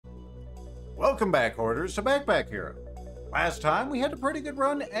Welcome back, Hoarders, to Backpack Hero. Last time, we had a pretty good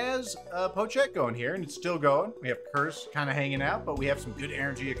run as Pochette going here, and it's still going. We have Curse kind of hanging out, but we have some good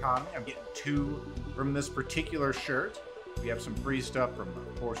energy economy. I'm getting 2 from this particular shirt. We have some free stuff from,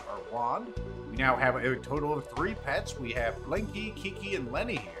 of course, our wand. We now have a total of 3 pets. We have Blinky, Kiki, and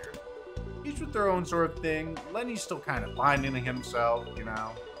Lenny here. Each with their own sort of thing. Lenny's still kind of finding himself, you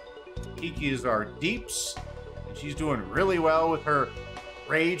know. Kiki is our deeps, and she's doing really well with her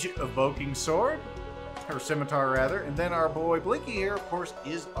rage-evoking sword. Her scimitar, rather. And then our boy Blinky here, of course,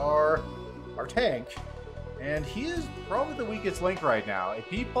 is our tank. And he is probably the weakest link right now. If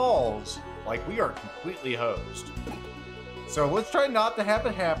he falls, like, we are completely hosed. So let's try not to have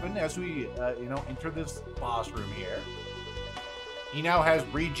it happen as we, enter this boss room here. He now has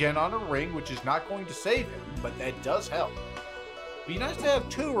regen on a ring, which is not going to save him, but that does help. Be nice to have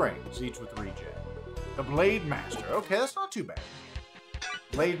 2 rings, each with regen. The Blade Master. Okay, that's not too bad.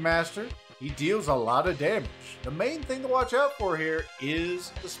 Blade Master, he deals a lot of damage. The main thing to watch out for here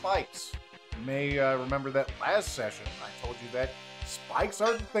is the spikes. You may remember that last session I told you that spikes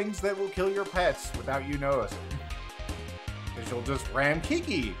are the things that will kill your pets without you noticing. Because you'll just ram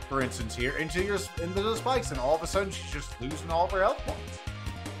Kiki, for instance, here into the spikes, and all of a sudden she's just losing all of her health points.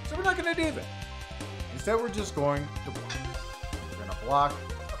 So we're not going to do that. Instead, we're just going to block. We're going to block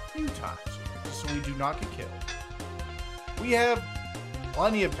a few times here, just so we do not get killed. We have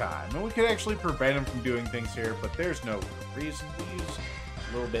plenty of time, and we could actually prevent him from doing things here, but there's no reason to use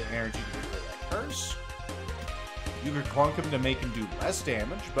a little bit of energy to get rid of that curse. You could clunk him to make him do less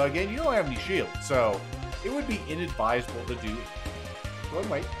damage, but again, you don't have any shield, so it would be inadvisable to do it. Go and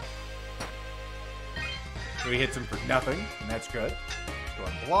wait. So he hits him for nothing, and that's good. Go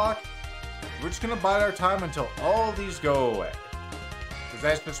and block. We're just going to bide our time until all these go away, because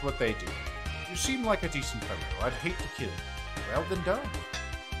that's just what they do. You seem like a decent fellow. I'd hate to kill you. Well, then don't.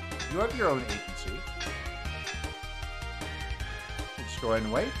 You have your own agency. Let's go ahead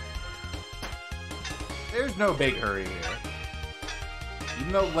and wait. There's no big hurry here.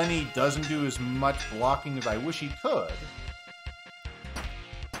 Even though Lenny doesn't do as much blocking as I wish he could,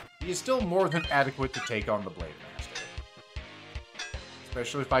 he is still more than adequate to take on the Blade Master.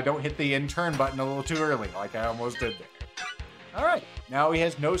 Especially if I don't hit the end turn button a little too early, like I almost did there. Alright, now he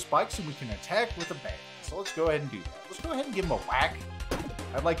has no spikes and we can attack with a bang. So let's go ahead and do that. Let's go ahead and give him a whack.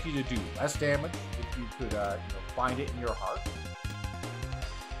 I'd like you to do less damage if you could, find it in your heart.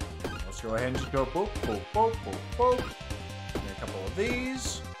 Let's go ahead and just go boop, boop, boop, boop, boop. Give me a couple of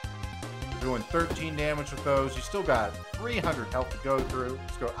these. We're doing 13 damage with those. You still got 300 health to go through.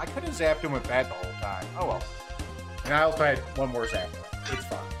 Let's go. I could have zapped him with that the whole time. Oh well. And I also had one more zap. It's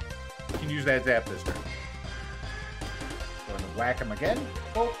fine. You can use that zap this turn. Go ahead and whack him again.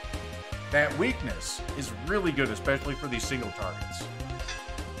 Boop. That weakness is really good, especially for these single targets.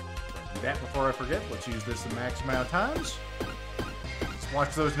 Do that before I forget. Let's use this the max amount of times. Let's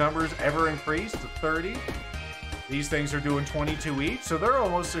watch those numbers ever increase to 30. These things are doing 22 each, so they're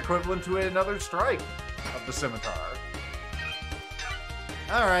almost equivalent to another strike of the scimitar.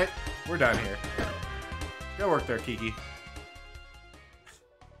 Alright, we're done here. Go work there, Kiki.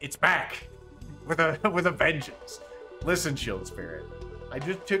 It's back! With a vengeance. Listen, Shield Spirit. I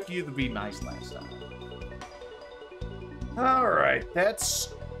just took you to be nice last time. Alright,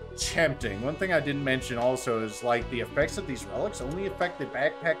 that's tempting. One thing I didn't mention also is, like, the effects of these relics only affect the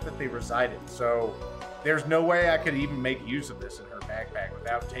backpack that they reside in. So, there's no way I could even make use of this in her backpack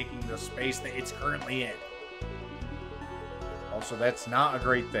without taking the space that it's currently in. Also, that's not a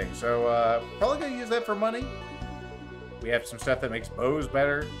great thing. So, probably gonna use that for money. We have some stuff that makes bows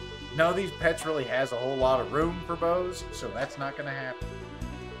better. None of these pets really has a whole lot of room for bows, so that's not going to happen.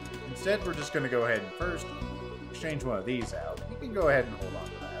 Instead, we're just going to go ahead and first exchange one of these out. You can go ahead and hold on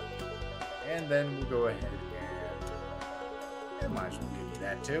to that. And then we'll go ahead and might as well give you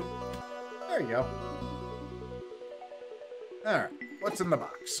that too. There you go. Alright, what's in the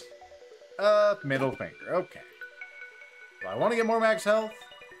box? Middle finger, okay. Do I want to get more max health?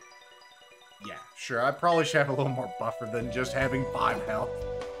 Yeah, sure, I probably should have a little more buffer than just having 5 health.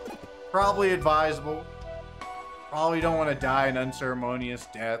 Probably advisable. Probably don't want to die an unceremonious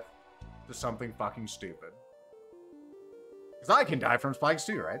death to something fucking stupid. Because I can die from spikes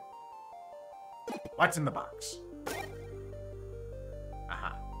too, right? What's in the box?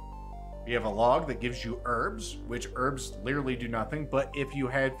 Aha. We have a log that gives you herbs, which herbs literally do nothing, but if you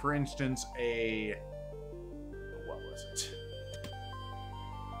had, for instance, what was it?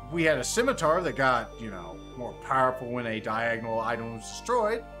 We had a scimitar that got, more powerful when a diagonal item was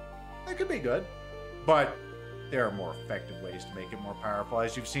destroyed. That could be good, but there are more effective ways to make it more powerful,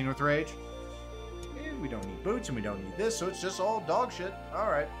 as you've seen with Rage. And we don't need boots, and we don't need this, so it's just all dog shit.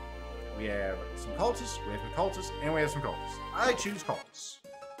 Alright. We have some cultists, we have some cultists, and we have some cultists. I choose cultists.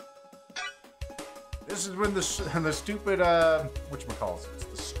 This is when the stupid,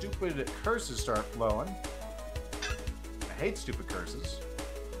 whatchamacallit, the stupid curses start flowing. I hate stupid curses.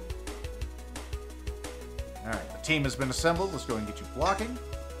 Alright, the team has been assembled. Let's go and get you blocking.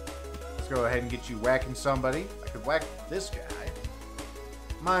 Let's go ahead and get you whacking somebody. I could whack this guy.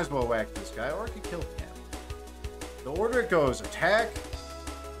 Might as well whack this guy, or I could kill him. The order it goes, attack,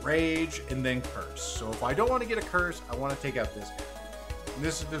 rage, and then curse. So if I don't want to get a curse, I want to take out this guy. And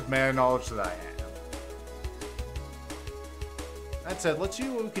this is just meta knowledge that I have. That said, let's see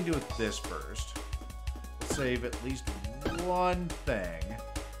what we can do with this first. Let's save at least one thing.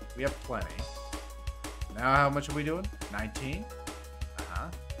 We have plenty. Now how much are we doing? 19? Uh-huh.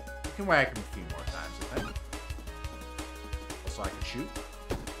 We can whack him a few more times, I think. Also, I can shoot.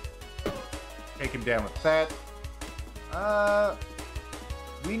 Take him down with that.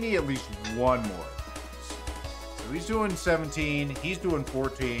 We need at least one more. So he's doing 17. He's doing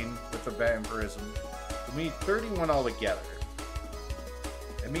 14 with the vampirism. So we need 31 altogether.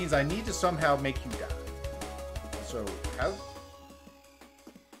 That means I need to somehow make you die. So, how? I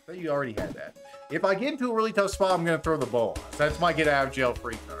thought you already had that. If I get into a really tough spot, I'm going to throw the bow. So that's my get out of jail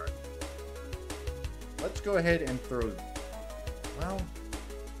free card. Let's go ahead and throw... Well...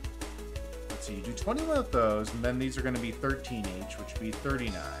 Let's see, you do 21 of those, and then these are going to be 13 each, which would be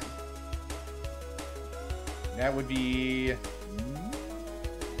 39. That would be...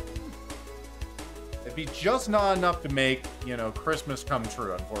 It'd be just not enough to make, you know, Christmas come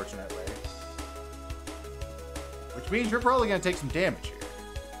true, unfortunately. Which means you're probably going to take some damage here.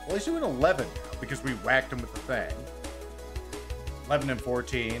 Well, he's doing 11 now, because we whacked him with the thing. 11 and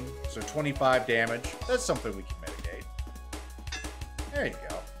 14, so 25 damage. That's something we can mitigate. There you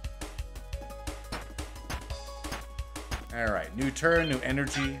go. Alright, new turn, new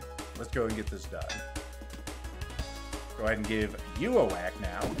energy. Let's go and get this done. Go ahead and give you a whack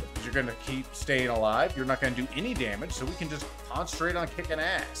now, because you're going to keep staying alive. You're not going to do any damage, so we can just concentrate on kicking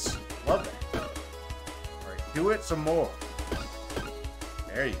ass. Love that. Alright, do it some more.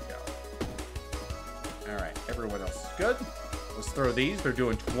 There you go. Alright, everyone else is good. Let's throw these. They're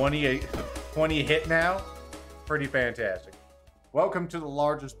doing 20 hit now. Pretty fantastic. Welcome to the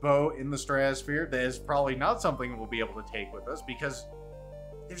largest bow in the stratosphere. That is probably not something we'll be able to take with us, because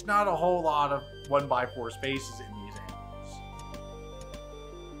there's not a whole lot of 1x4 spaces in these animals.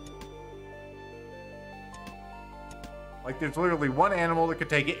 Like, there's literally one animal that could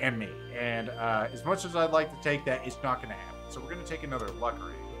take it, and me. And as much as I'd like to take that, it's not going to happen. So we're going to take another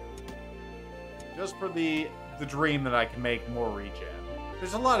Luckery. Just for the dream that I can make more regen.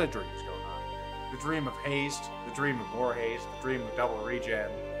 There's a lot of dreams going on here. The dream of haste, the dream of more haste, the dream of double regen.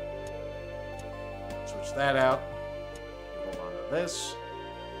 Switch that out. Hold on to this.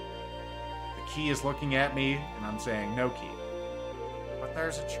 The key is looking at me, and I'm saying no key. But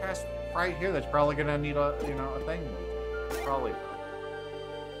there's a chest right here that's probably going to need a, you know, a thing. Probably.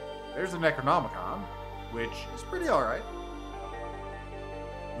 There's the Necronomicon, which is pretty alright.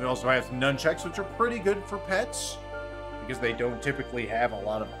 We also have some nunchucks, which are pretty good for pets, because they don't typically have a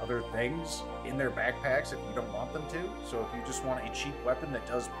lot of other things in their backpacks if you don't want them to. So if you just want a cheap weapon that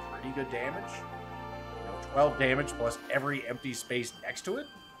does pretty good damage, you know, 12 damage plus every empty space next to it,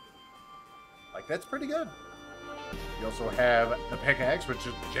 like, that's pretty good. You also have the pickaxe, which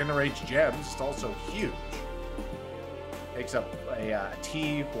just generates gems. It's also huge. Takes up a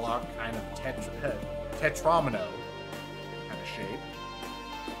T block kind of tetramino kind of shape.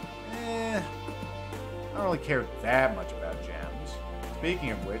 I don't really care that much about gems.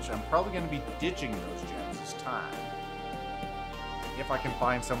 Speaking of which, I'm probably going to be ditching those gems this time. If I can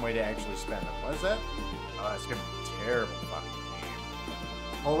find some way to actually spend them. What is that? Oh, that's going to be a terrible fucking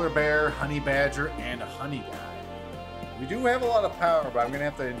game. Polar bear, honey badger, and a honey guy. We do have a lot of power, but I'm going to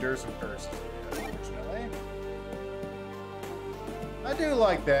have to endure some curses, unfortunately. I do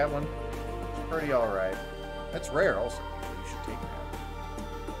like that one. It's pretty alright. That's rare also. You should take that.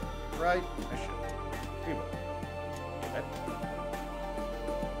 Right? I should. We will. Okay.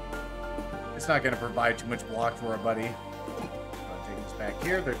 It's not going to provide too much block for our buddy. I'm going to take this back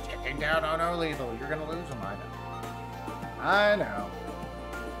here. They're ticking down on no lethal. You're going to lose them. I know. I know.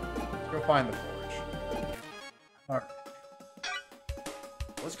 Let's go find the forge. Alright.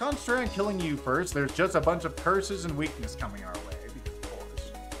 Let's concentrate on killing you first. There's just a bunch of curses and weakness coming our way. Because, of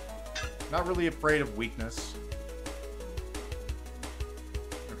course. Not really afraid of weakness.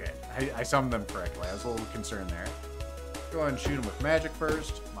 I summoned them correctly. I was a little concerned there. Go ahead and shoot them with magic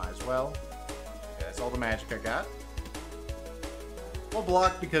first. Might as well. Okay, that's all the magic I got. We'll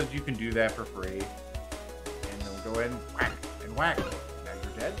block because you can do that for free. And then we'll go ahead and whack. And whack. Now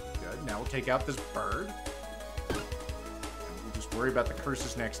you're dead. Good. we'll take out this bird. And we'll just worry about the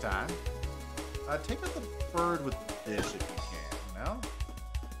curses next time. Take out the bird with this if you can. No?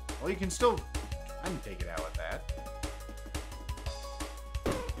 Well, you can still kind of take it out with that.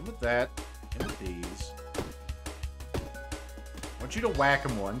 And with that. And with these. I want you to whack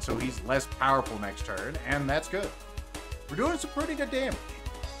him one so he's less powerful next turn. And that's good. We're doing some pretty good damage.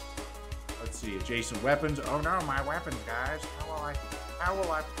 Let's see, adjacent weapons. Oh no, my weapons, guys. How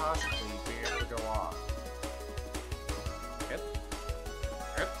will I possibly be able to go on? Hit.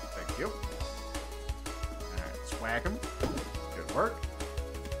 Thank you. Alright, let's whack him. Good work.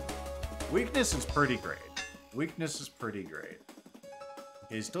 Weakness is pretty great. Weakness is pretty great.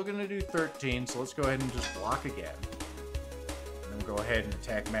 Okay, he's still gonna do 13, so let's go ahead and just block again. And then we'll go ahead and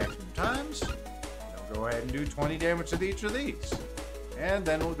attack maximum times. And then we'll go ahead and do 20 damage to each of these. And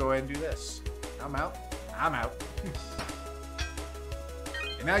then we'll go ahead and do this. I'm out. I'm out.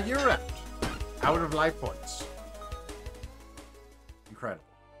 And now you're out. Out of life points. Incredible.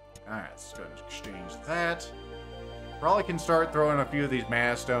 Alright, let's go ahead and exchange that. Probably can start throwing a few of these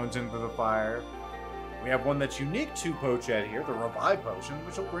mana stones into the fire. We have one that's unique to Pochette here, the Revive Potion,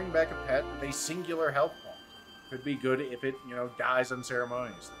 which will bring back a pet with a singular health point. Could be good if it, dies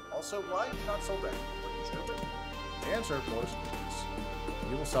unceremoniously. Also, why not sell that? The answer, of course, is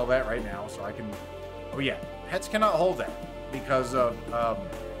we will sell that right now, so I can... Oh yeah, pets cannot hold that because of,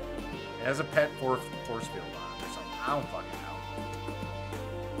 it has a pet force field on it or something. I don't fucking know.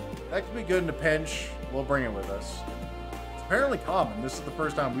 That could be good in a pinch. We'll bring it with us. It's apparently common. This is the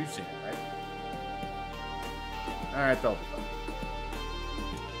first time we've seen it, right? Alright, they'll be fun.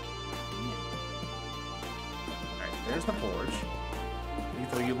 Alright, there's the forge.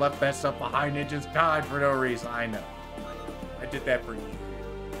 Lethal, you left that stuff behind and just died for no reason. I know. I did that for you.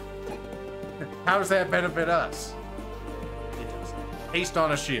 How does that benefit us? It does. Haste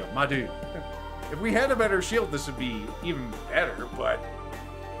on a shield, my dude. If we had a better shield, this would be even better, but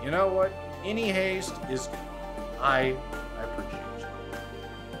you know what? Any haste is good. I appreciate you.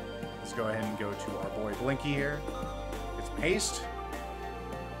 Let's go ahead and go to our boy Blinky here. It's haste.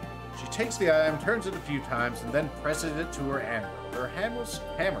 She takes the item, turns it a few times, and then presses it to her hammer. Her hammer,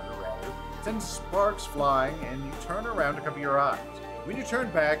 sends sparks flying, and you turn around to cover your eyes. When you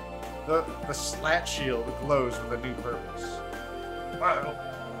turn back, the slat shield glows with a new purpose. Wow.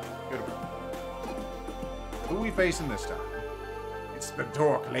 Good one. Who are we facing this time? It's the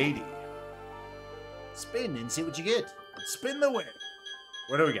Dork Lady. Spin and see what you get. Spin the wheel.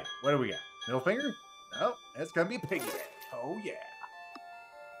 What do we got? What do we got? Middle finger? No, that's gonna be piggy bank. Oh yeah.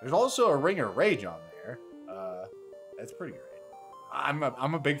 There's also a Ring of Rage on there. That's pretty great.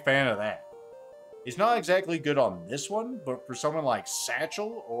 I'm a big fan of that. It's not exactly good on this one, but for someone like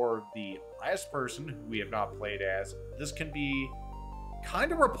Satchel or the last person who we have not played as, this can be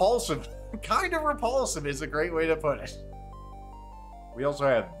kind of repulsive. Kind of repulsive is a great way to put it. We also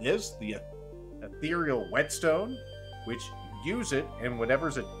have this, the Ethereal Whetstone, which you use it, and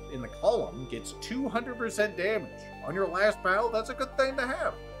whatever's in the column gets 200% damage. On your last battle, that's a good thing to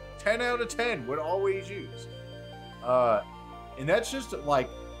have. 10 out of 10 would always use. And that's just like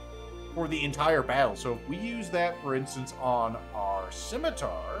for the entire battle. So if we use that, for instance, on our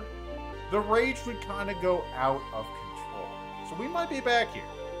Scimitar, the rage would kind of go out of control. So we might be back here.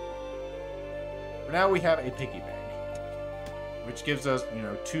 For now, we have a piggy bank, which gives us,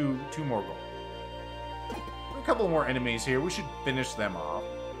 two more gold. A couple more enemies here. We should finish them off.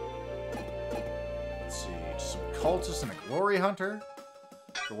 Let's see, just some cultists and a glory hunter.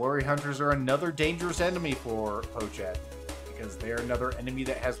 Glory hunters are another dangerous enemy for Pochette, because they're another enemy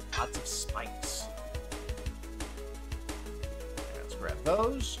that has lots of spikes. Okay, let's grab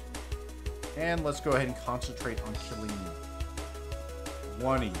those. And let's go ahead and concentrate on killing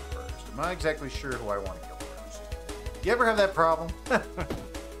one of you first. I'm not exactly sure who I want to kill first. You ever have that problem? Hi.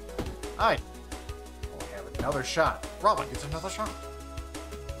 Oh, I have another shot. Robin gets another shot.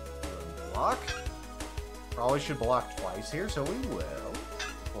 Block. Probably should block twice here, so we will.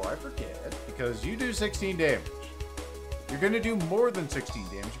 Before I forget, because you do 16 damage. You're going to do more than 16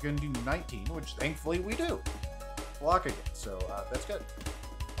 damage. You're going to do 19, which thankfully we do. Block again, so that's good.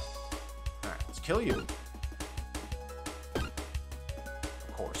 Alright, let's kill you. Of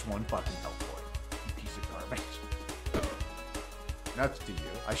course, one fucking health point. You piece of garbage. Nuts to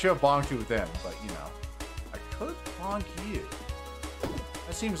you. I should have bonked you with them, but I could bonk you.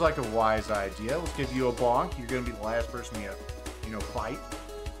 That seems like a wise idea. Let's give you a bonk. You're going to be the last person we fight.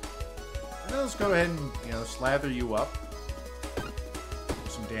 And then let's go ahead and, slather you up.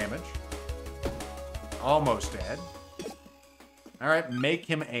 Some damage. Almost dead. Alright, make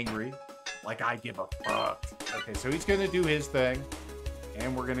him angry. Like I give a fuck. Okay, so he's gonna do his thing.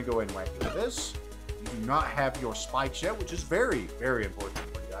 And we're going to go ahead and whack you with this. You do not have your spikes yet, which is very, very important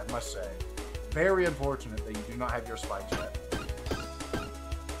for you, I must say. Very unfortunate that you do not have your spikes yet.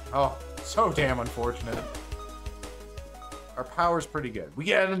 Oh, so damn unfortunate. Our power's pretty good. We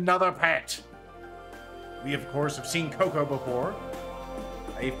get another pet. We, of course, have seen Coco before.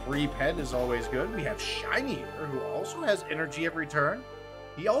 A free pet is always good. We have Shiny here, who also has energy every turn.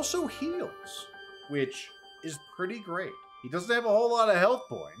 He also heals, which is pretty great. He doesn't have a whole lot of health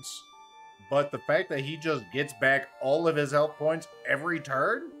points, but the fact that he just gets back all of his health points every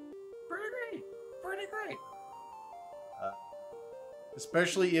turn, pretty great. Pretty great.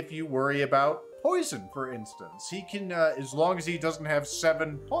 Especially if you worry about poison, for instance. He can, as long as he doesn't have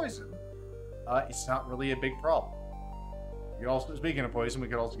 7 poison, it's not really a big problem. You also, speaking of poison, we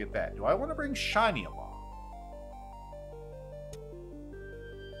could also get that. Do I want to bring Shiny along?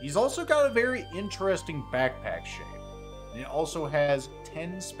 He's also got a very interesting backpack shape. And it also has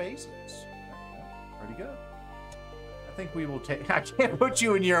 10 spaces. Pretty good. I think we will take... I can't put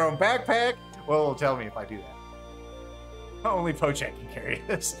you in your own backpack. Well, it'll tell me if I do that. Only Pochette can carry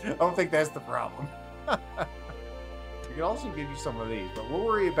this. I don't think that's the problem. We could also give you some of these, but we'll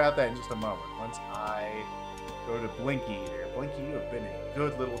worry about that in just a moment. Once I go to Blinky here. Blinky, you have been a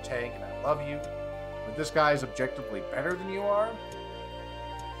good little tank, and I love you. But this guy is objectively better than you are.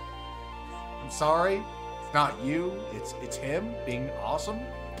 I'm sorry. It's not you. It's him being awesome.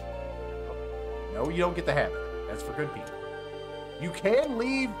 No, you don't get the habit. That's for good people. You can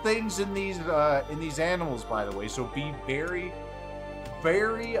leave things in these animals, by the way, so be very,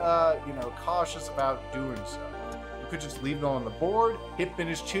 very, cautious about doing so. You could just leave them on the board, hit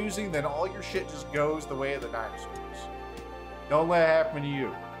finish choosing, then all your shit just goes the way of the dinosaurs. Don't let it happen to you.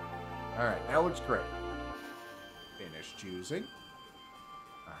 All right, that looks great. Finish choosing.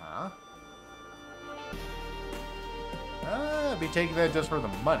 I'd be taking that just for the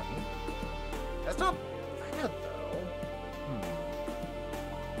money. That's not bad, though.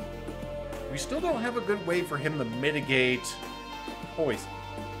 We still don't have a good way for him to mitigate poison.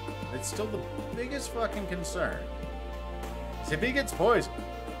 It's still the biggest fucking concern. If he gets poisoned,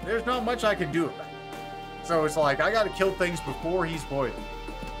 there's not much I can do about it. So it's like, I gotta kill things before he's poisoned.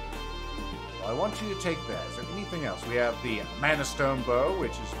 Well, I want you to take that. Is there anything else? We have the Mana Stone Bow,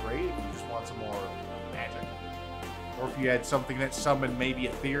 which is great if you just want some more magic. Or if you had something that summoned maybe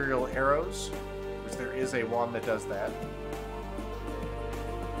ethereal arrows, which there is a wand that does that.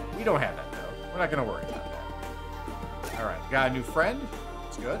 We don't have that, though. We're not going to worry about that. Alright, got a new friend.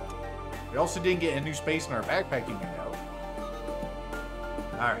 That's good. We also didn't get a new space in our backpack, you know.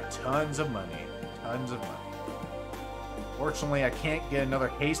 Alright, tons of money. Tons of money. Fortunately, I can't get another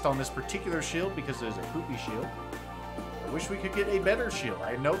haste on this particular shield because it is a poopy shield. I wish we could get a better shield.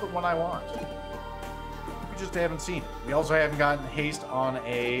 I know the one I want. We just haven't seen it. We also haven't gotten haste on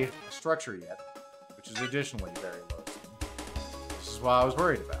a structure yet, which is additionally very low. This is what I was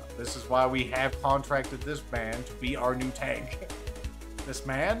worried about. This is why we have contracted this man to be our new tank. This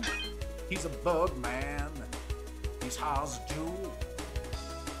man, he's a bug man. He's hard to do.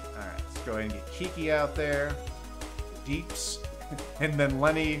 Alright, let's go ahead and get Kiki out there. Deeps. And then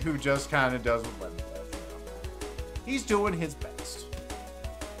Lenny, who just kind of does what Lenny does. He's doing his best.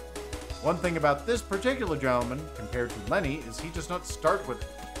 One thing about this particular gentleman, compared to Lenny, is he does not start with it.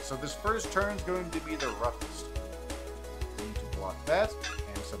 So this first turn is going to be the roughest. We need to block that.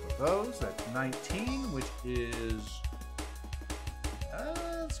 And some of those. That's 19, which is...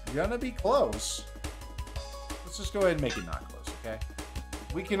 it's gonna be close. Let's just go ahead and make it not close, okay?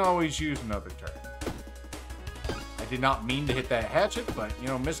 We can always use another turn. I did not mean to hit that hatchet, but, you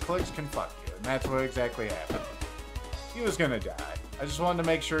know, misclicks can fuck you. And that's what exactly happened. He was gonna die. I just wanted to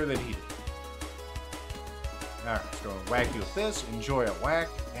make sure that he did. Alright, let's go and whack you with this. Enjoy a whack,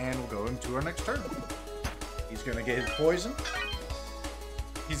 and we'll go into our next turn. He's gonna get his poison.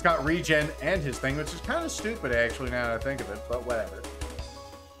 He's got regen and his thing, which is kind of stupid, actually, now that I think of it, but whatever.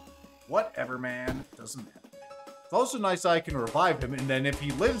 Whatever, man. Doesn't matter. It's also nice I can revive him, and then if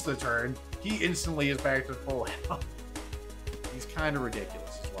he lives the turn, he instantly is back to full health. He's kind of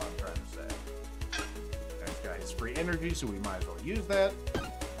ridiculous, is what I'm trying to say. And he's got his free energy, so we might as well use that.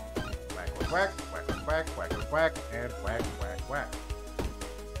 Whack, whack, whack, whack, whack, whack, whack, whack, and whack, whack, whack.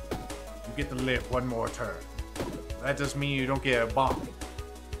 You get to live one more turn. That doesn't mean you don't get a bomb.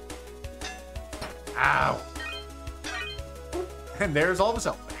 Ow! And there's all the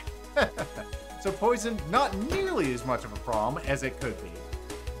health back. So poison, not nearly as much of a problem as it could be.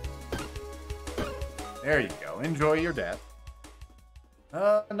 There you go. Enjoy your death.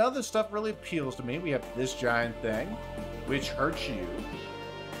 Another stuff really appeals to me. We have this giant thing, which hurts you.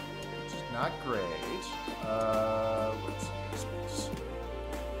 Which is not great. Let's see this.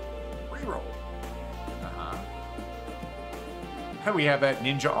 We have that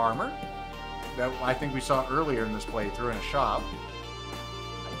ninja armor that I think we saw earlier in this playthrough in a shop.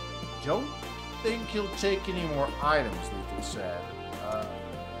 I don't think he'll take any more items, Lethal said.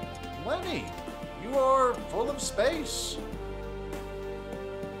 Lenny, you are full of space.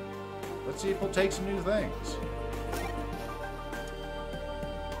 Let's see if he'll take some new things.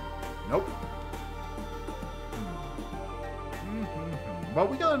 Nope. But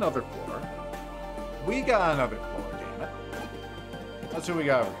we got another floor. We got another floor, damn it. Let's see what we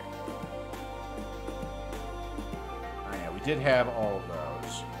got over here. Oh yeah, we did have all of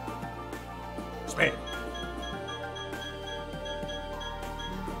those. Spin.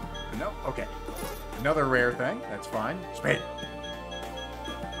 Nope, okay. Another rare thing, that's fine. Spin.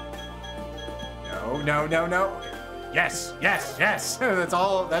 No, no, no, no. Yes, yes, yes.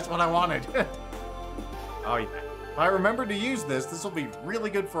 That's what I wanted. Oh yeah. If I remember to use this, this will be really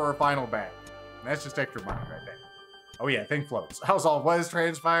good for our final battle. And that's just extra money right there. Oh yeah, thing floats. I was all, what is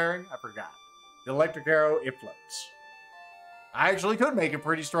transpiring? I forgot. The electric arrow, it floats. I actually could make a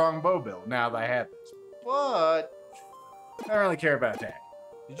pretty strong bow build now that I had this. But I don't really care about that.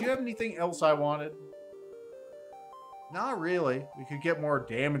 Did you have anything else I wanted? Not really. We could get more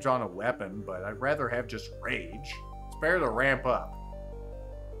damage on a weapon, but I'd rather have just rage. It's better to ramp up.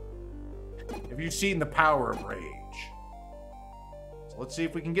 Have you seen the power of rage? So let's see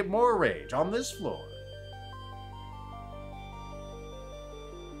if we can get more rage on this floor.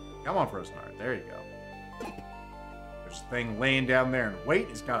 Come on, Frosnard. There you go. There's a thing laying down there, and wait,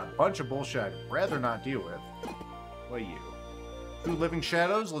 it's got a bunch of bullshit I'd rather not deal with. What are you? 2 living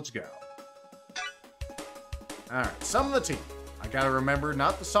shadows? Let's go. Alright, summon the team. I gotta remember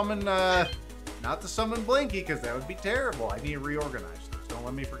not to summon Blinky, because that would be terrible. I need to reorganize those. Don't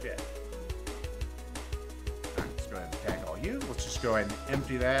let me forget. Alright, let's go ahead and attack all you. Let's just go ahead and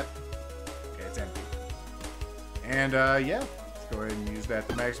empty that. Okay, it's empty. And, yeah. Let's go ahead and use that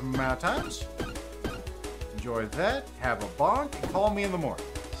the maximum amount of times. Enjoy that. Have a bonk, and call me in the morning.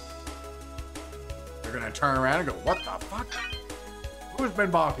 They're gonna turn around and go, what the fuck? Who's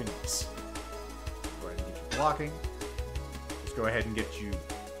been bonking this? Go ahead and get you blocking. Let's go ahead and get you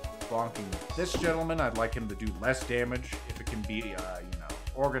bonking this gentleman. I'd like him to do less damage if it can be, you know,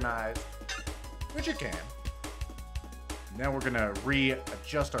 organized, which it can. Now we're gonna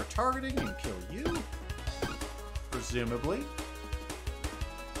readjust our targeting and kill you, presumably.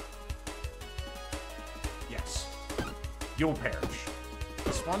 Yes, you'll perish.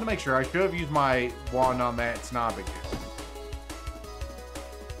 Just wanted to make sure. I should have used my wand on that. It's not a big deal.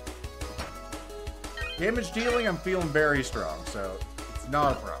 Damage dealing, I'm feeling very strong, so it's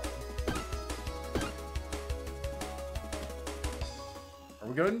not a problem. Are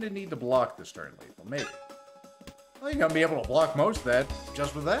we going to need to block this turn, Lethal? Maybe. Well, you're going to be able to block most of that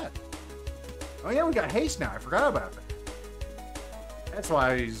just with that. Oh yeah, we got haste now. I forgot about that. That's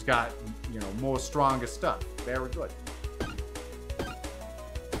why he's got, you know, more strongest stuff. Very good.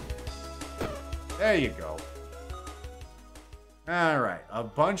 There you go. Alright, a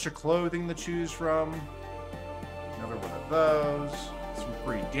bunch of clothing to choose from. Another one of those. Some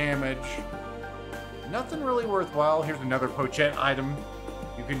free damage. Nothing really worthwhile. Here's another Pochette item.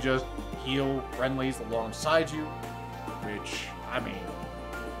 You can just heal friendlies alongside you. Which, I mean,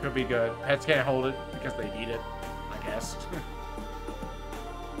 could be good. Pets can't hold it because they need it, I guess.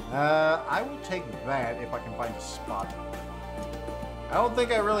 I will take that if I can find a spot. I don't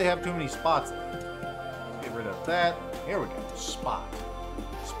think I really have too many spots left. Let's get rid of that. Here we go. Spot.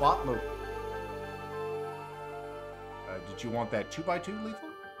 Spot local. Did you want that 2x2 lethal?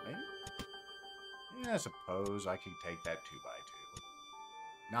 Maybe? Yeah, I suppose I could take that 2x2.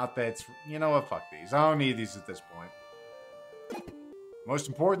 Not that it's... You know what? Fuck these. I don't need these at this point. Most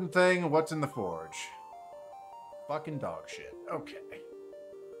important thing, what's in the forge? Fucking dog shit. Okay.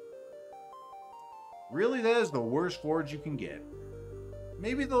 Really, that is the worst forge you can get.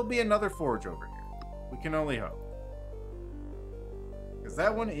 Maybe there'll be another forge over here. We can only hope. Because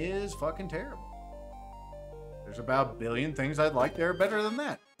that one is fucking terrible. There's about a billion things I'd like that are better than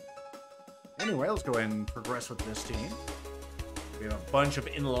that. Anyway, let's go ahead and progress with this team. We have a bunch of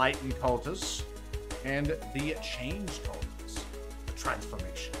enlightened cultists and the changed cultists. The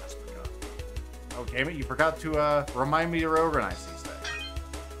transformation has begun. Oh, damn it, you forgot to remind me to reorganize these things.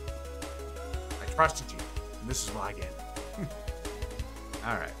 I trusted you, and this is what I get.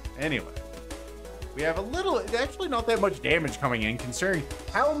 Alright, anyway. We have a little, actually not that much damage coming in, considering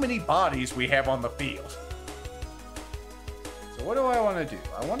how many bodies we have on the field. So what do I want to do?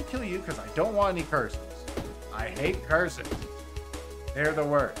 I want to kill you because I don't want any curses. I hate curses. They're the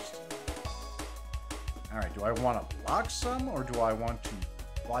worst. Alright, do I want to block some, or do I want to...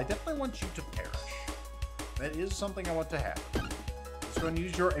 Well, I definitely want you to perish. That is something I want to have. go and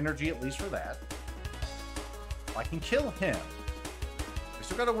use your energy at least for that. I can kill him. I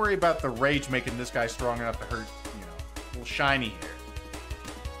still got to worry about the rage making this guy strong enough to hurt, you know, little shiny here.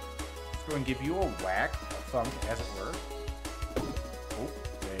 Let's go and give you a whack, a thunk, as it were. Oh,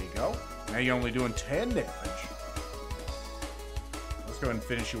 there you go. Now you're only doing 10 damage. Let's go and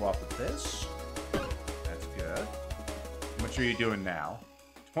finish you off with this. That's good. How much are you doing now?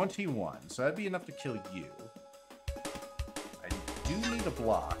 21. So that'd be enough to kill you. I do need a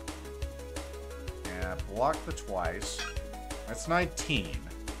block. Yeah, block the twice. That's 19.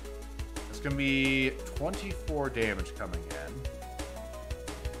 That's going to be 24 damage coming in.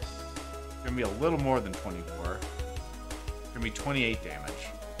 It's going to be a little more than 24. It's going to be 28 damage.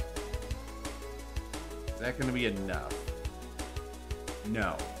 Is that going to be enough?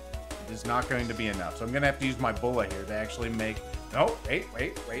 No. It is not going to be enough. So I'm going to have to use my bullet here to actually make... No, wait,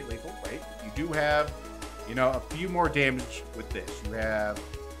 lethal, wait. You do have, you know, a few more damage with this. You have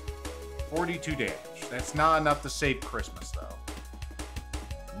 42 damage. That's not enough to save Christmas, though.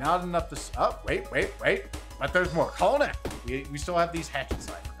 Not enough to... Oh, wait. But there's more. Call it. We still have these hatchets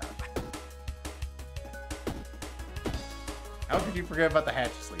I forgot. How could you forget about the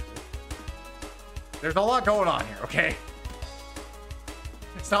hatchets, lethal? There's a lot going on here, okay?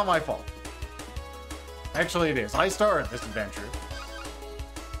 It's not my fault. Actually, it is. I started this adventure.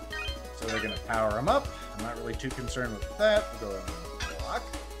 So they're going to power him up. I'm not really too concerned with that. We'll go ahead and block.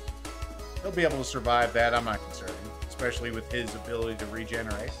 He'll be able to survive that. I'm not concerned. Especially with his ability to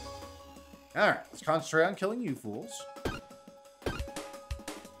regenerate. Alright, let's concentrate on killing you fools. 14,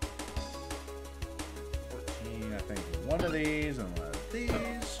 I think, one of these and one of these.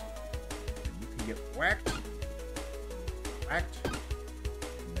 And you can get whacked. Whacked.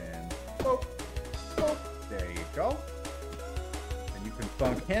 And then, boop. There you go. And you can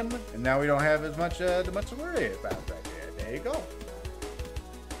thunk him, and now we don't have as much to worry about right there. There you go.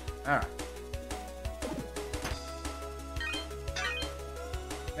 Alright.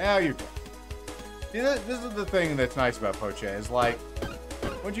 Now you're dead. See, this is the thing that's nice about Pochette, is like,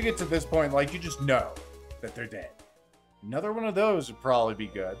 once you get to this point, like, you just know that they're dead. Another one of those would probably be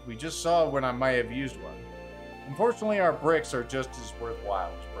good. We just saw when I might have used one. Unfortunately, our bricks are just as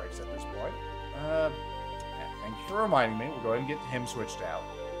worthwhile as bricks at this point. Thank you for reminding me. We'll go ahead and get him switched out.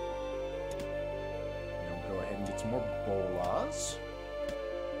 And we'll go ahead and get some more bolas.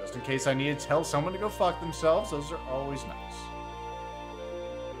 Just in case I need to tell someone to go fuck themselves. Those are always nice.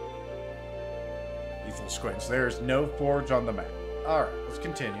 Lethal squints. There's no forge on the map. Alright, let's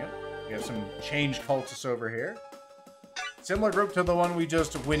continue. We have some change cultists over here. Similar group to the one we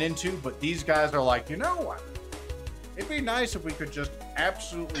just went into, but these guys are like, you know what? It'd be nice if we could just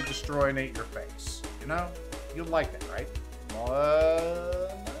absolutely destroy and eat your face. You know? You'd like that, right? No.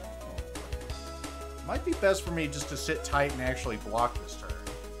 Might be best for me just to sit tight and actually block this turn.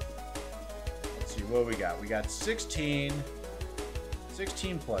 Let's see what we got. We got 16.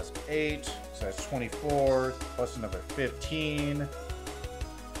 16 plus 8. So that's 24. Plus another 15.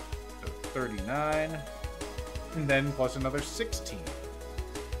 So 39. And then plus another 16.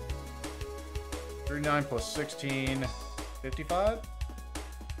 39 plus 16. 55.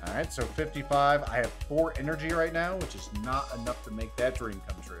 Alright, so 55. I have 4 energy right now, which is not enough to make that dream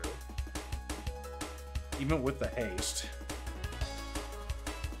come true. Even with the haste.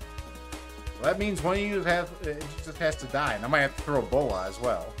 Well, that means one of you just has to die, and I might have to throw a bola as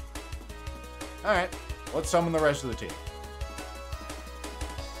well. Alright, let's summon the rest of the team.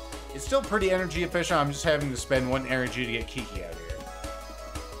 It's still pretty energy efficient. I'm just having to spend 1 energy to get Kiki out here.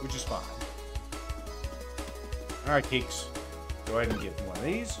 Which is fine. Alright, Keeks. Go ahead and give one of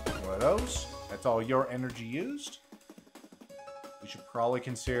these, one of those. That's all your energy used. We should probably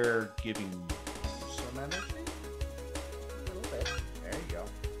consider giving you some energy. A little bit. There you go.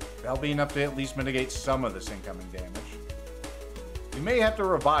 That'll be enough to at least mitigate some of this incoming damage. We may have to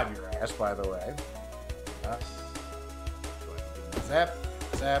revive your ass, by the way. Go ahead and give him a zap,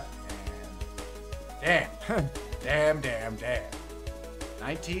 zap, and... Damn. damn.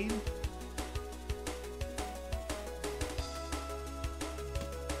 19?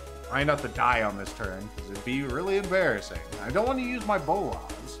 Try not to die on this turn, because it'd be really embarrassing. I don't want to use my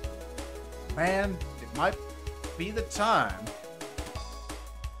bolas. Man, it might be the time.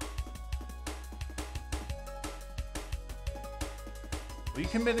 We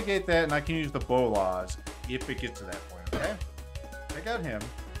can mitigate that, and I can use the bolas if it gets to that point, okay? Take out him,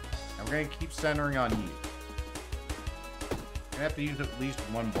 and we're going to keep centering on you. We're going to have to use at least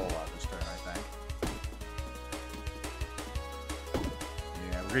 1 bola this turn, I think.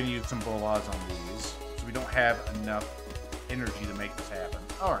 We're going to use some bolas on these, so we don't have enough energy to make this happen.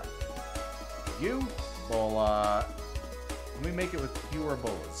 Alright. You, bola. Let me make it with fewer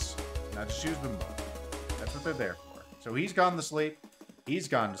bullets. Now just use them both. That's what they're there for. So he's gone to sleep. He's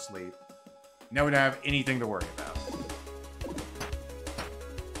gone to sleep. Now we don't have anything to worry about.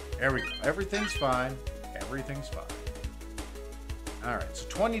 There we go. Everything's fine. Everything's fine. Alright, so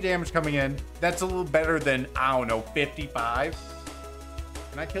 20 damage coming in. That's a little better than, I don't know, 55.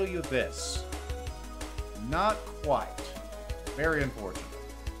 Can I kill you with this? Not quite. Very unfortunate.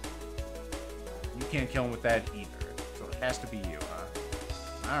 You can't kill him with that either. So it has to be you, huh?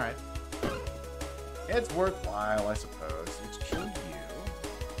 Alright. It's worthwhile, I suppose. Let's kill you.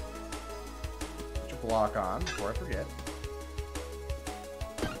 Put your block on before I forget.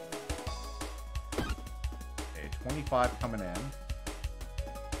 Okay, 25 coming in.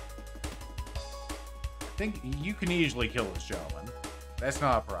 I think you can easily kill this gentleman. That's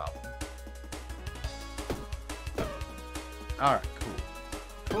not a problem. Alright,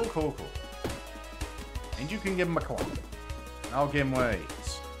 cool. Cool. And you can give him a coin. I'll give him one of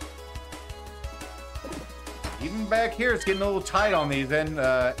these. Even back here, it's getting a little tight on these end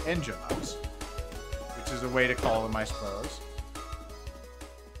jobs. Which is a way to call them, I suppose.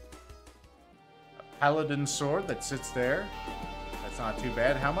 A paladin sword that sits there. That's not too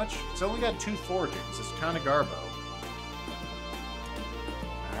bad. How much? It's only got 2 forgings. It's kind of garbo.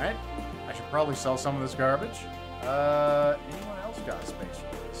 Alright. I should probably sell some of this garbage. Anyone else got space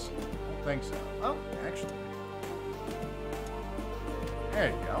for this? I don't think so. Oh, actually. There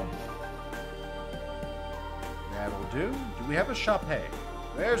you go. That'll do. Do we have a shop?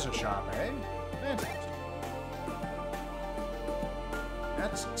 There's a shop. Fantastic.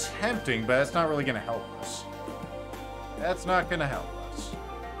 That's tempting, but that's not really going to help us. That's not going to help us.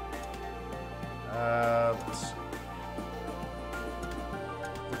 Let's see.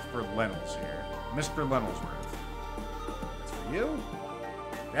 Look for Lentils here. Mr. Lentelsworth. That's for you.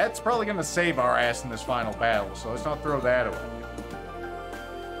 That's probably going to save our ass in this final battle, so let's not throw that away.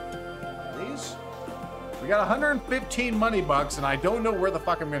 These? We got 115 money bucks, and I don't know where the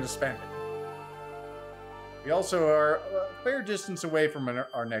fuck I'm going to spend it. We also are a fair distance away from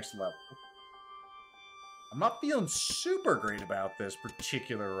our next level. I'm not feeling super great about this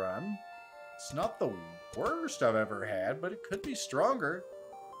particular run. It's not the worst I've ever had, but it could be stronger.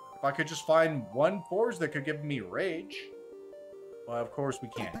 If I could just find one forge that could give me rage. Well, of course we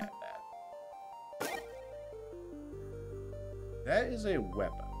can't have that. That is a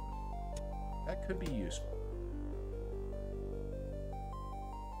weapon. That could be useful.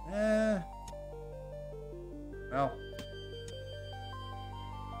 Well.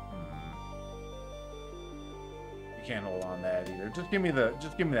 You can't hold on that either. Just give me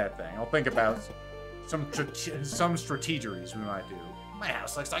that thing. I'll think about some strategeries we might do. My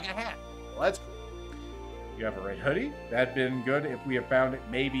house looks like a hat. Well, that's cool. You have a red hoodie. That'd been good if we had found it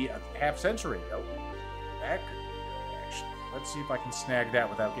maybe a half century ago. That could be good, actually. Let's see if I can snag that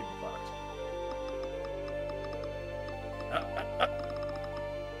without getting fucked.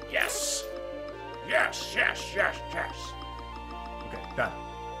 Yes! Yes! Okay, done.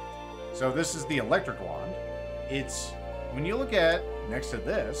 So this is the electric wand. It's, when you look at next to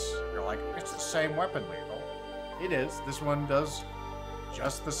this, you're like, it's the same weapon label. It is. This one does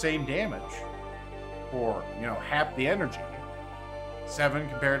just the same damage for, you know, half the energy. 7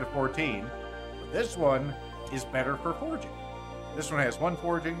 compared to 14. But this one is better for forging. This one has 1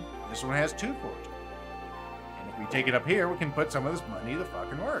 forging. This one has 2 forging. And if we take it up here, we can put some of this money to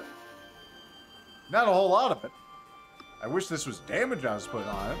fucking work. Not a whole lot of it. I wish this was damage I was putting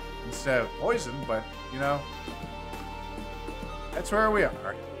on it instead of poison, but, you know, that's where we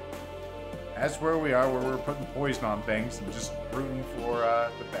are. That's where we are, where we're putting poison on things and just rooting for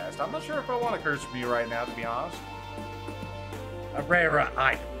the best. I'm not sure if I want a curse from you right now, to be honest. A rare item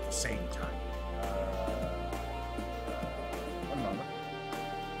at the same time. One moment.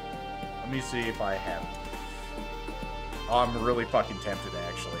 Let me see if I have it. Oh, I'm really fucking tempted,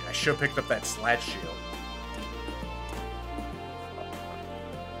 actually. I should have picked up that slat shield.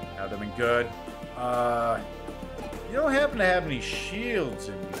 That would have been good. You don't happen to have any shields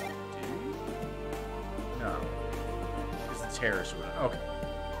in you, do you? No. It's the terrorist one. Okay.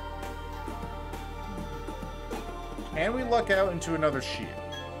 Can we luck out into another shield?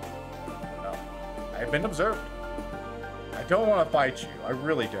 No. I've been observed. I don't want to fight you. I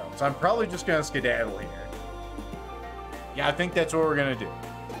really don't. So I'm probably just going to skedaddle here. Yeah, I think that's what we're going to do.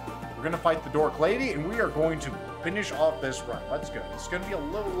 We're going to fight the Dork Lady, and we are going to finish off this run. Let's go. It's going to be a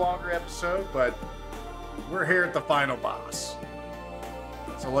little longer episode, but we're here at the final boss.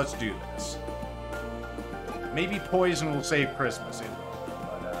 So let's do this. Maybe poison will save Christmas, it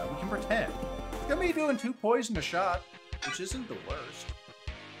won't, but we can pretend. It's going to be doing 2 poison a shot, which isn't the worst.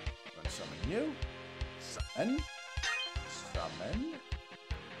 I'm going to summon you. Summon. Summon.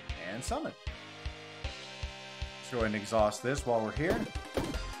 And summon. Let's go ahead and exhaust this while we're here.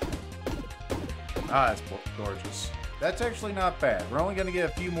 Ah, that's gorgeous. That's actually not bad. We're only going to get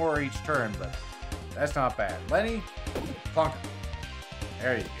a few more each turn, but that's not bad. Lenny, plunk.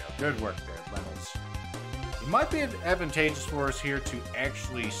 There you go. Good work there, Lennels. It might be advantageous for us here to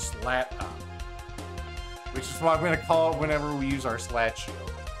actually slat up, which is what I'm going to call it whenever we use our slat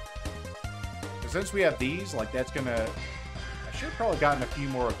shield. Because since we have these, like that's going to... I should have probably gotten a few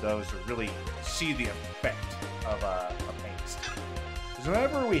more of those to really see the effect of haste. Because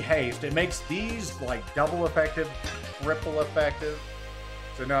whenever we haste, it makes these like double effective, triple effective.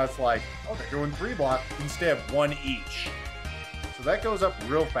 So now it's like, oh, they're doing 3 block instead of 1 each. So that goes up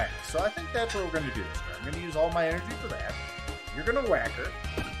real fast. So I think that's what we're going to do this time. I'm going to use all my energy for that. You're going to whack her,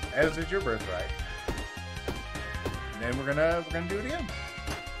 as is your birthright. And then we're gonna do it again.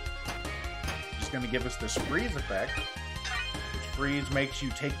 Just going to give us this freeze effect, which freeze makes you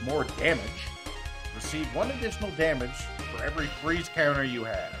take more damage. Receive 1 additional damage for every freeze counter you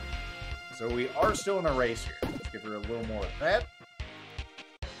have. So we are still in a race here. Let's give her a little more of that.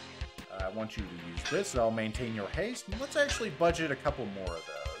 I want you to use this, so I'll maintain your haste. And let's actually budget a couple more of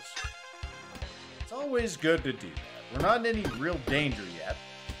those. It's always good to do that. We're not in any real danger yet.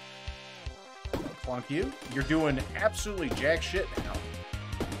 I'll plunk you. You're doing absolutely jack shit now.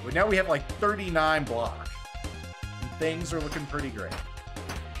 But now we have like 39 block. And things are looking pretty great.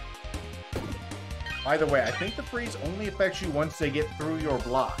 By the way, I think the freeze only affects you once they get through your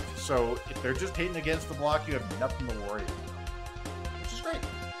block. So if they're just hitting against the block, you have nothing to worry about. Which is great.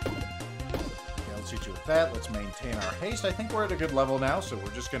 Let's hit you with that. Let's maintain our haste. I think we're at a good level now, so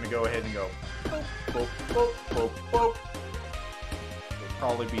we're just going to go ahead and go boop, boop, boop, boop, boop. We'll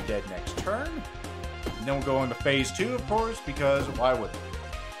probably be dead next turn. And then we'll go into phase 2, of course, because why would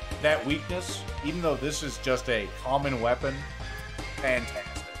that weakness, even though this is just a common weapon,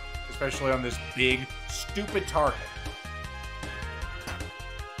 fantastic. Especially on this big, stupid target.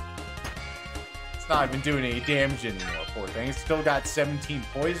 It's not even doing any damage anymore, poor thing. It's still got 17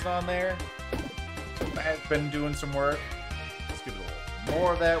 poison on there. That's been doing some work. Let's give it a little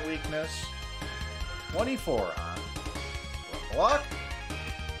more of that weakness. 24 on block.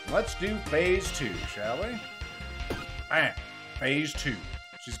 Let's do phase 2, shall we? Bam. Phase 2.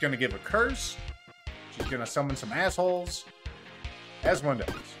 She's going to give a curse. She's going to summon some assholes. As one does.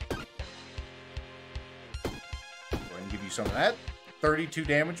 Go ahead and give you some of that. 32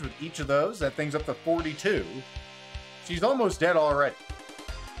 damage with each of those. That thing's up to 42. She's almost dead already.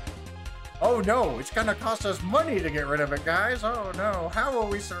 Oh no, it's gonna cost us money to get rid of it, guys. Oh no, how will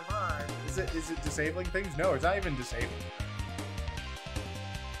we survive? Is it disabling things? No, it's not even disabling.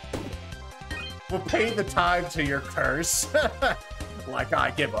 We'll pay the time to your curse. Like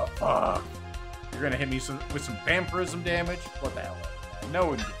I give a fuck. You're gonna hit me with some vampirism damage? What the hell? Man? No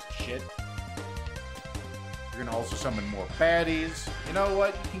one gives a shit. You're gonna also summon more baddies. You know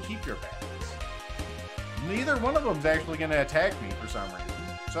what? You can keep your baddies. Neither one of them's actually gonna attack me for some reason.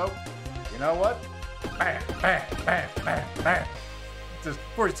 So, you know what? Bam, bam, bam, bam, bam. Just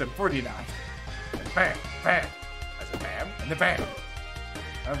 47, 49. And bam, bam. That's a bam, and the bam.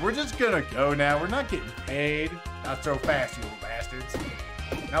 We're just gonna go now. We're not getting paid. Not so fast, you little bastards.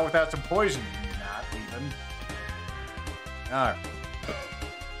 Not without some poison, not even. Alright.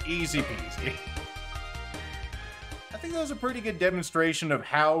 Easy peasy. I think that was a pretty good demonstration of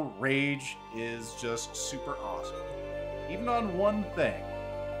how Rage is just super awesome. Even on one thing,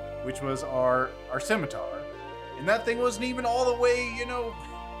 which was our scimitar. And that thing wasn't even all the way, you know,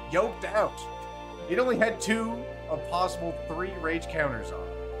 yoked out. It only had 2 of possible 3 rage counters on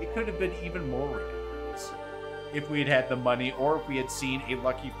it. It could have been even more ridiculous if we had had the money or if we had seen a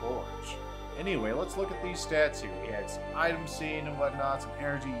lucky forge. Anyway, let's look at these stats here. We had some items seen and whatnot, some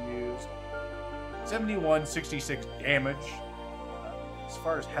energy used. 71, 66 damage. As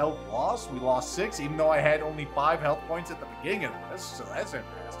far as health lost, we lost 6, even though I had only 5 health points at the beginning of this, so that's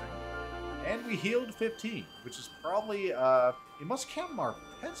interesting. And we healed 15, which is probably, it must count our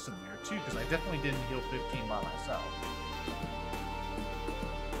pets in there too, because I definitely didn't heal 15 by myself.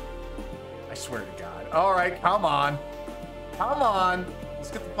 I swear to God. Alright, come on. Come on.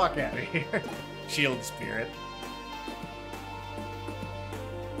 Let's get the fuck out of here. Shield spirit.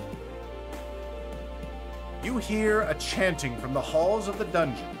 You hear a chanting from the halls of the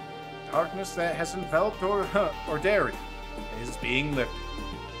dungeon. Darkness that has enveloped or Darien is being lifted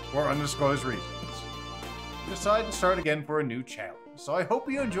for undisclosed reasons. You decide to start again for a new challenge. So I hope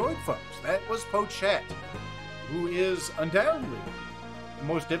you enjoyed, folks. That was Pochette, who is undoubtedly the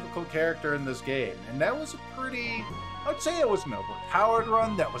most difficult character in this game. And that was a pretty... I would say it was an overpowered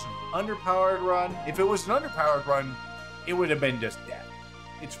run. That was an underpowered run. If it was an underpowered run, it would have been just death.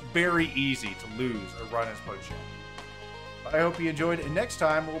 It's very easy to lose a run as Pochette. I hope you enjoyed, and next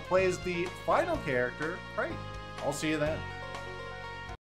time we'll play as the final character, Prey. I'll see you then.